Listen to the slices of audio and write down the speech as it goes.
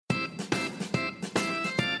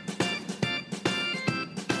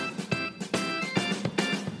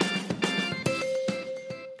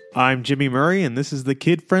I'm Jimmy Murray, and this is the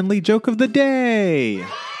kid-friendly joke of the day.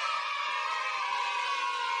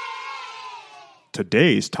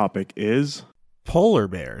 Today's topic is polar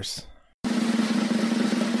bears.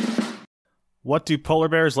 What do polar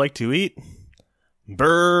bears like to eat?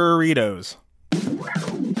 Burritos.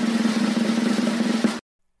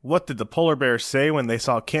 What did the polar bears say when they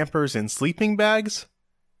saw campers in sleeping bags?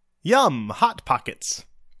 Yum, Hot Pockets.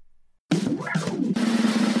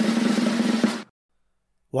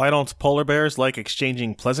 Why don't polar bears like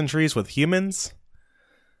exchanging pleasantries with humans?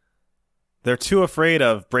 They're too afraid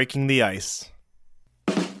of breaking the ice.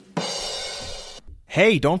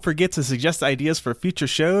 Hey, don't forget to suggest ideas for future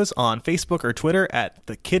shows on Facebook or Twitter at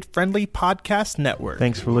the Kid Friendly Podcast Network.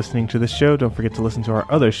 Thanks for listening to this show. Don't forget to listen to our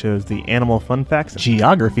other shows, the Animal Fun Facts,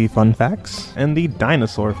 Geography Fun Facts, and the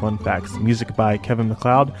Dinosaur Fun Facts. Music by Kevin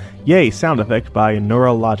MacLeod. Yay, sound effect by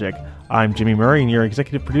Neurologic. I'm Jimmy Murray, and your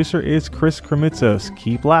executive producer is Chris Kremitzos.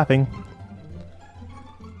 Keep laughing.